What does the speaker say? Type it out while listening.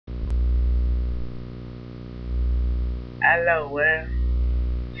Hello, well,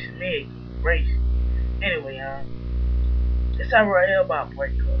 it's me, Grace. Anyway, let's talk right here about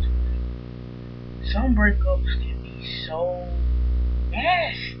breakups. Some breakups can be so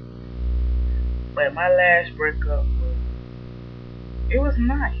nasty, but my last breakup it was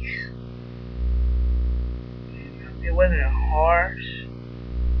nice. It wasn't harsh.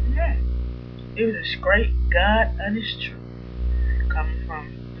 Yeah, it was a straight, God honest truth coming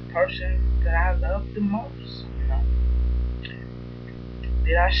from the person that I love the most.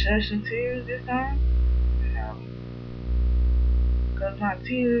 Did I shed some tears this time? No, because my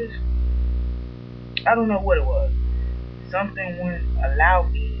tears, I don't know what it was. Something wouldn't allow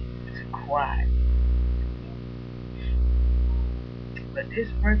me to cry. But this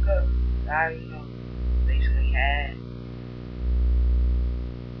breakup I recently had,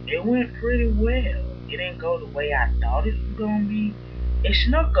 it went pretty well. It didn't go the way I thought it was gonna be. It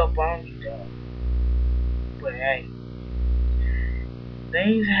snuck up on me though. But hey,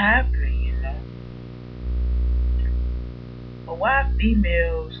 things happen. But why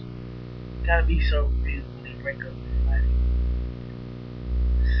females gotta be so real when they break up with somebody?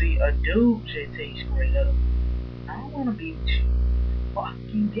 See, a dude should tell you straight up, I don't wanna be with you. Fuck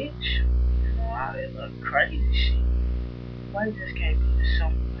you, bitch. All that little crazy shit. Why you just can't be with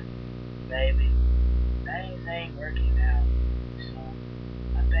someone, baby? Things ain't working out. So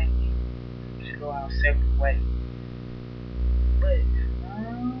I think we should go our separate ways. But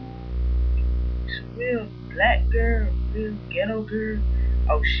it's a real black girl, real ghetto girl.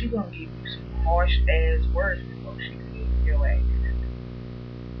 Oh, she gonna give you some harsh ass words before she leave your ass.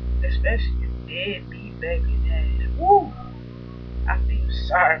 Especially your deadbeat baby daddy. Woo! I feel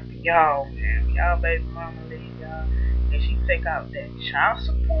sorry for y'all, man. Y'all baby mama leave y'all, and she take out that child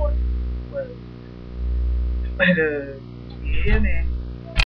support. Well, but yeah, man.